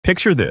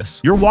Picture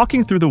this. You're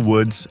walking through the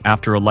woods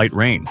after a light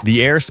rain.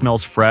 The air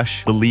smells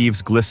fresh, the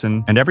leaves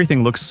glisten, and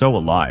everything looks so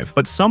alive.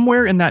 But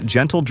somewhere in that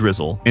gentle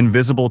drizzle,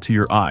 invisible to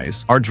your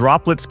eyes, are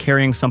droplets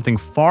carrying something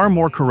far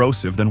more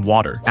corrosive than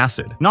water: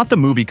 acid. Not the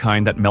movie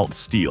kind that melts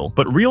steel,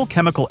 but real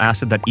chemical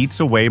acid that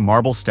eats away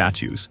marble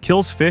statues,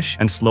 kills fish,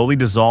 and slowly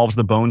dissolves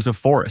the bones of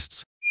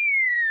forests.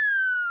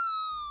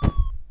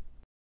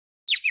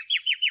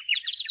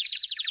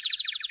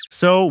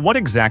 So, what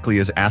exactly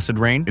is acid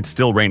rain? It's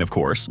still rain, of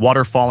course,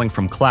 water falling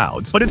from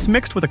clouds, but it's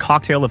mixed with a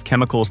cocktail of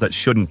chemicals that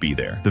shouldn't be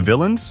there. The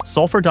villains?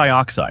 Sulfur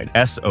dioxide,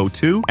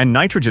 SO2, and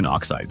nitrogen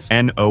oxides,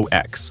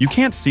 NOx. You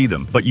can't see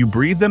them, but you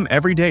breathe them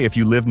every day if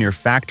you live near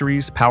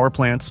factories, power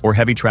plants, or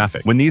heavy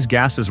traffic. When these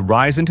gases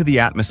rise into the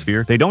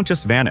atmosphere, they don't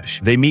just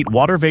vanish. They meet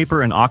water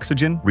vapor and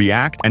oxygen,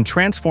 react, and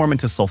transform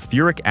into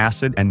sulfuric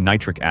acid and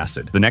nitric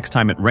acid. The next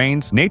time it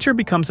rains, nature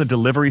becomes a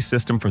delivery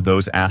system for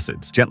those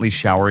acids, gently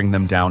showering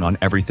them down on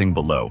everything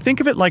below. Think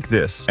of it like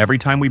this. Every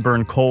time we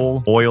burn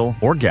coal, oil,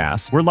 or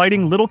gas, we're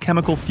lighting little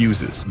chemical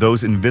fuses.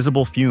 Those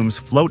invisible fumes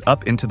float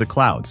up into the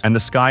clouds, and the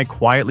sky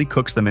quietly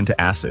cooks them into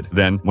acid.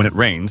 Then, when it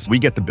rains, we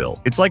get the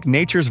bill. It's like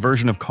nature's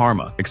version of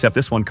karma, except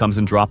this one comes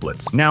in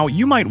droplets. Now,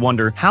 you might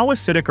wonder, how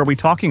acidic are we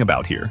talking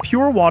about here?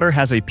 Pure water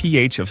has a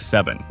pH of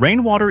 7.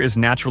 Rainwater is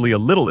naturally a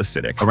little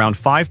acidic, around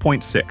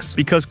 5.6,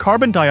 because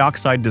carbon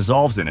dioxide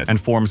dissolves in it and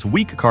forms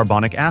weak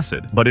carbonic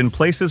acid. But in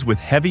places with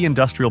heavy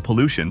industrial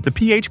pollution, the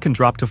pH can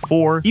drop to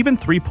 4, even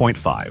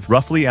 3.5,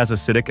 roughly as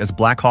acidic as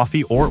black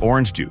coffee or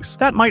orange juice.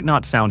 That might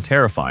not sound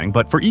terrifying,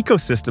 but for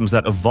ecosystems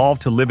that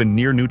evolved to live in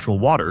near-neutral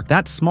water,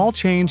 that small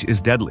change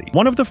is deadly.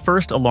 One of the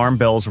first alarm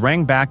bells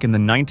rang back in the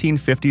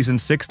 1950s and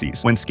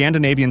 60s when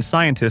Scandinavian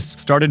scientists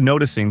started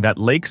noticing that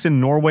lakes in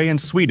Norway and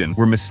Sweden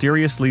were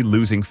mysteriously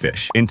losing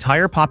fish.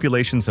 Entire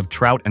populations of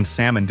trout and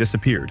salmon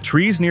disappeared.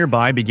 Trees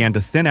nearby began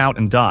to thin out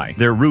and die,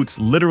 their roots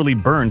literally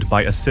burned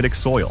by acidic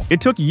soil. It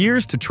took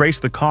years to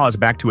trace the cause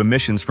back to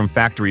emissions from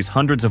factories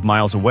hundreds of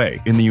miles away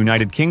in the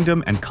United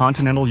Kingdom and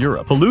continental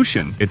Europe.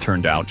 Pollution, it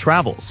turned out,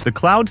 travels. The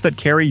clouds that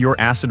carry your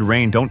acid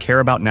rain don't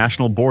care about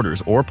national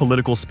borders or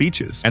political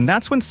speeches. And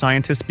that's when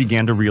scientists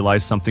began to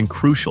realize something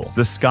crucial.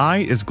 The sky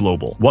is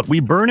global. What we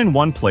burn in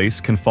one place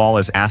can fall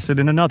as acid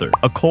in another.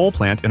 A coal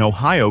plant in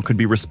Ohio could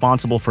be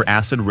responsible for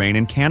acid rain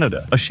in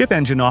Canada. A ship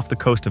engine off the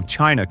coast of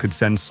China could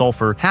send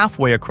sulfur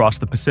halfway across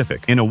the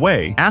Pacific. In a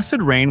way,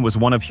 acid rain was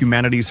one of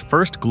humanity's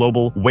first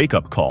global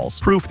wake-up calls,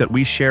 proof that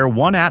we share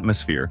one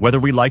atmosphere, whether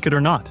we like it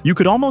or not. You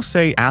could almost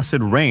say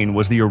acid rain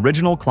was the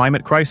original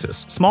climate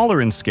crisis,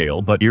 smaller in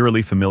scale but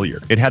eerily familiar.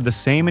 It had the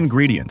same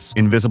ingredients: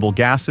 invisible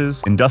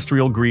gases,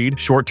 industrial greed,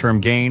 short-term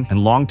gain,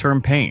 and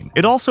long-term pain.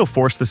 It also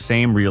forced the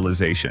same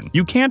realization.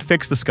 You can't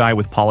fix the sky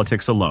with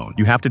politics alone.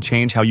 You have to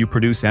change how you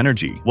produce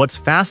energy. What's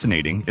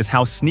fascinating is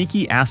how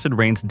sneaky acid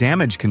rain's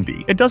damage can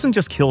be. It doesn't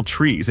just kill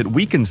trees, it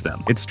weakens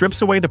them. It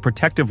strips away the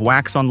protective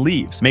wax on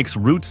leaves, makes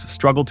roots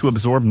struggle to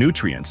absorb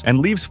nutrients, and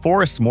leaves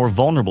forests more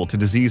vulnerable to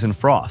disease and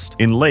frost.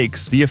 In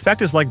lakes, the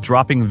effect is like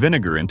dropping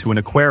vinegar into an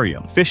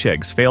aquarium. Fish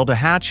eggs fail to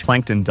hatch,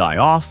 plankton die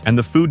off, and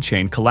the food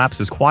chain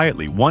collapses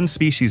quietly, one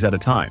species at a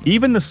time.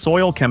 Even the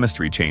soil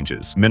chemistry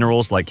changes.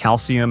 Minerals like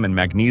calcium and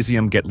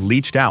magnesium get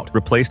leached out,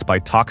 replaced by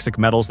toxic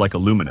metals like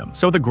aluminum.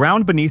 So the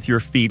ground beneath your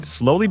feet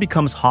slowly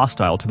becomes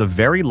hostile to the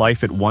very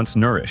life it once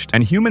nourished.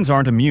 And humans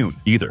aren't immune,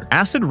 either.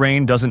 Acid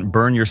rain doesn't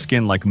burn your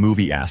skin like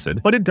movie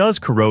acid, but it does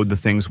corrode the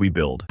things we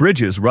build.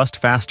 Bridges rust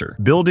faster.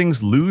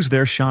 Buildings lose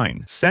their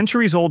shine.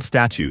 Centuries-old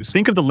statues,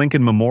 think of the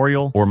Lincoln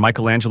Memorial or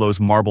Michelangelo's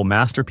marble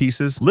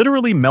masterpieces,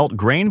 literally melt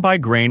grain by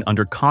grain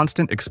under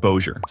constant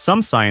exposure.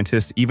 Some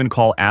scientists even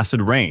call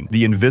acid rain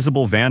the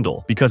invisible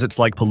vandal because it's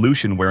like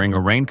pollution wearing a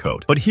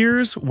raincoat. But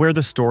here's where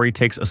the story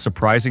takes a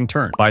surprising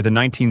turn. By the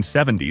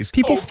 1970s,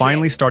 people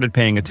finally started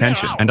paying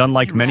attention, and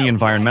unlike many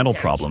environmental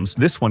problems,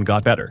 this one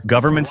got better.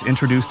 Governments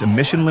introduced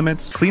emission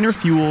limits, cleaner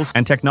fuels,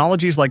 and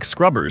technologies like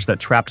scrubbers that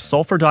trapped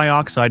sulfur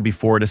dioxide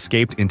before it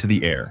escaped into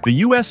the air. The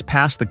US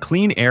passed the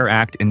Clean Air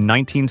Act in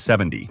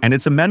 1970, and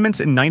its amendments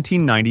in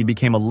 1990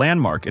 became a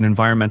landmark in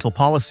environmental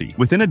policy.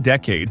 Within a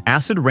decade,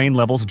 acid rain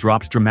levels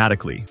dropped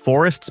dramatically.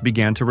 Forests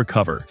began to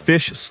recover.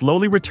 Fish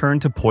slowly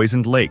returned to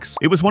poisoned lakes.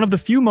 It was one of the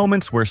few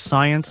moments where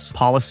science,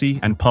 policy,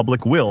 and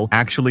public will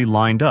actually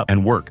lined up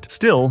and worked.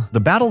 Still, the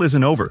battle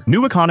isn't over.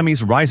 New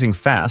economies rising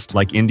fast,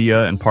 like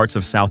India and parts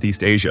of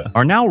Southeast Asia,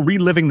 are now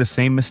reliving the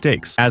same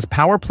mistakes. As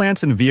power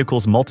plants and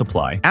vehicles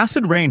multiply,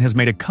 acid rain has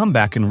made a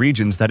comeback in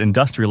regions that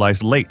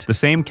industrialized late. The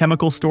same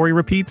chemical story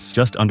repeats,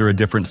 just under a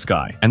different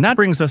sky. And that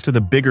brings us to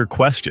the bigger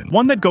question,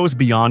 one that goes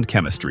beyond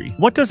chemistry.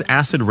 What does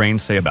acid rain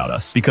say about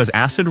us? Because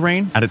acid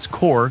rain, at its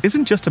core,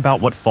 isn't just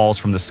about what falls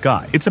from the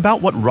sky. It's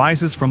about what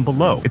rises from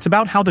below. It's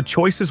about how the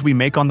choices we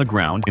make on the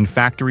ground, in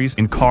factories,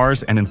 in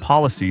cars, and in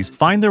policies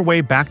find their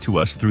way back to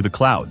us through the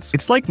clouds.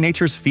 It's like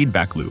nature's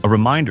feedback loop, a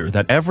reminder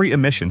that every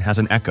emission has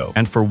an echo.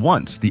 And for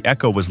once, the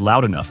echo was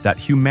loud enough that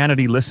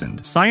humanity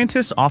listened.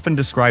 Scientists often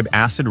describe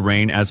acid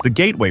rain as the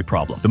gateway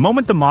problem. The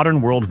moment the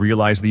modern world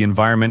realized the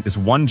environment is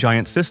one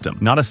giant system,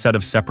 not a set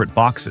of separate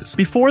boxes.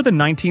 Before the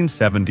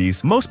 1970s,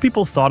 cities. Most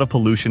people thought of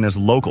pollution as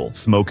local,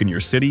 smoke in your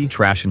city,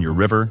 trash in your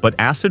river, but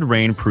acid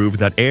rain proved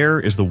that air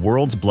is the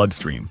world's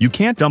bloodstream. You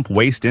can't dump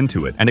waste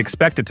into it and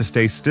expect it to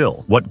stay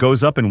still. What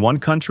goes up in one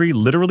country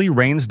literally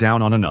rains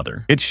down on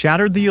another. It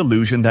shattered the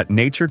illusion that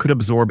nature could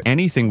absorb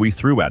anything we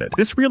threw at it.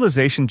 This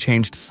realization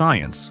changed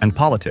science and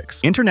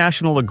politics.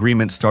 International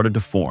agreements started to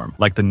form,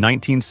 like the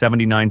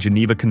 1979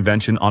 Geneva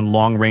Convention on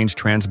Long-Range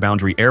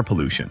Transboundary Air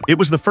Pollution. It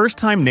was the first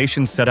time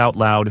nations said out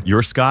loud,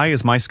 "Your sky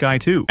is my sky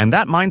too." And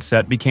that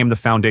mindset became the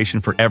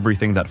foundation for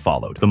everything that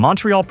followed. The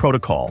Montreal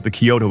Protocol, the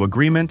Kyoto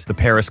Agreement, the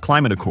Paris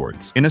Climate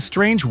Accords. In a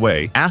strange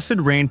way, acid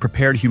rain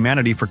prepared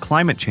humanity for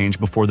climate change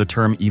before the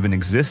term even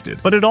existed.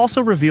 But it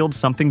also revealed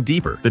something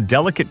deeper, the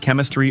delicate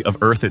chemistry of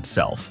Earth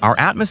itself. Our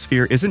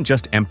atmosphere isn't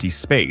just empty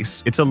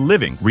space, it's a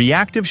living,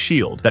 reactive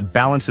shield that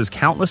balances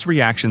countless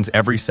reactions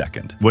every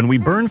second. When we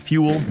burn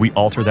fuel, we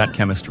alter that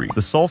chemistry.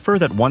 The sulfur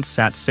that once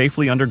sat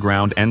safely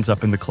underground ends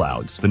up in the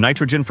clouds. The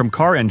nitrogen from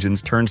car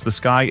engines turns the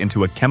sky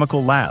into a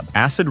chemical lab.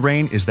 Acid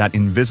rain is that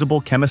invisible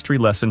chemistry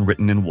lesson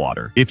written in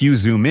water. If you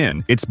zoom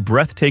in, it's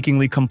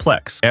breathtakingly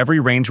complex. Every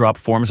raindrop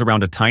forms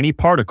around a tiny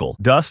particle,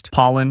 dust,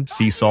 pollen,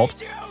 sea salt.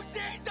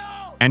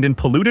 And in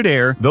polluted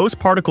air, those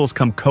particles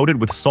come coated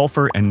with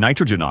sulfur and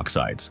nitrogen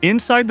oxides.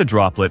 Inside the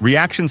droplet,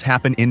 reactions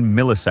happen in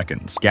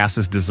milliseconds.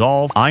 Gases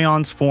dissolve,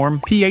 ions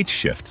form, pH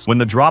shifts. When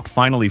the drop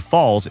finally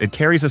falls, it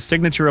carries a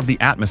signature of the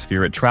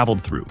atmosphere it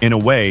traveled through. In a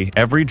way,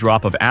 every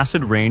drop of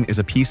acid rain is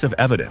a piece of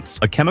evidence,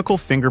 a chemical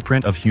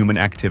fingerprint of human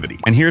activity.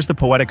 And here's the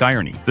poetic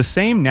irony. The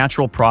same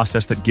natural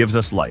process that gives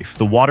us life,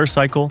 the water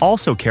cycle,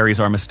 also carries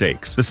our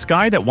mistakes. The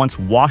sky that once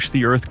washed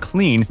the earth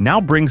clean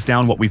now brings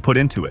down what we've put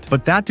into it.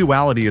 But that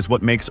duality is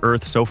what makes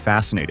Earth so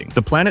fascinating.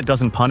 The planet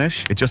doesn't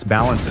punish, it just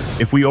balances.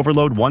 If we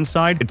overload one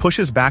side, it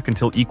pushes back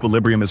until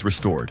equilibrium is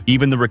restored.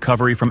 Even the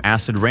recovery from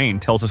acid rain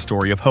tells a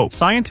story of hope.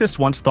 Scientists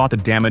once thought the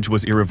damage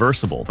was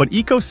irreversible, but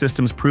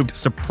ecosystems proved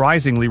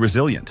surprisingly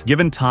resilient.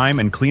 Given time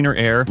and cleaner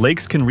air,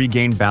 lakes can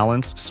regain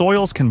balance,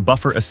 soils can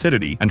buffer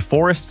acidity, and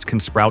forests can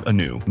sprout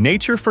anew.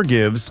 Nature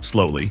forgives,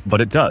 slowly,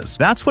 but it does.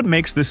 That's what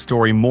makes this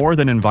story more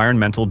than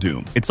environmental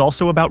doom. It's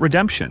also about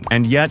redemption.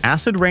 And yet,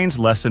 acid rain's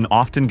lesson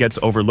often gets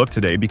overlooked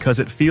today because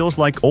it feels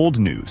like old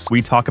news.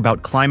 We talk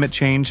about climate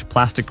change,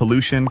 plastic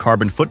pollution,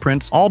 carbon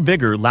footprints, all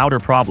bigger, louder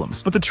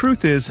problems. But the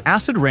truth is,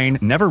 acid rain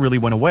never really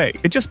went away.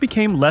 It just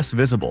became less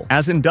visible.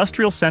 As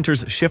industrial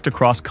centers shift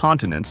across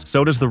continents,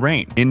 so does the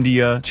rain.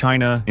 India,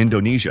 China,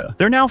 Indonesia.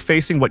 They're now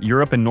facing what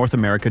Europe and North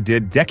America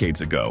did decades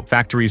ago.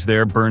 Factories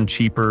there burn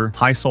cheaper,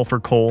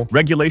 high-sulfur coal,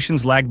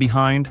 regulations lag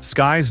behind,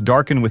 skies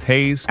darken with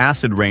haze,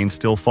 acid rain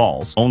still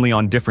falls, only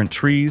on different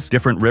trees,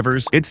 different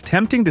rivers. It's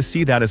tempting to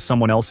see that as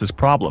someone else's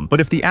problem.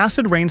 But if the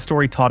acid rain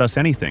story taught us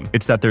anything,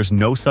 it's that there's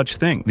no such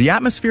thing. The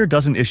atmosphere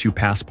doesn't issue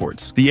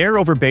passports. The air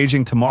over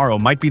Beijing tomorrow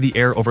might be the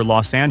air over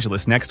Los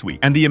Angeles next week.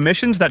 And the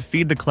emissions that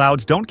feed the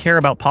clouds don't care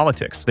about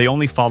politics. They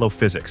only follow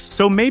physics.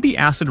 So maybe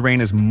acid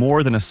rain is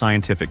more than a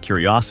scientific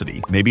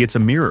curiosity. Maybe it's a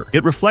mirror.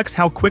 It reflects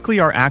how quickly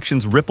our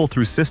actions ripple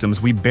through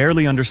systems we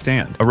barely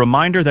understand. A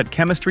reminder that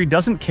chemistry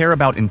doesn't care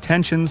about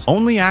intentions,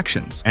 only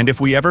actions. And if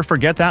we ever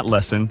forget that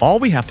lesson, all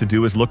we have to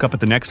do is look up at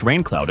the next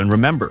rain cloud and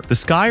remember, the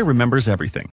sky remembers everything.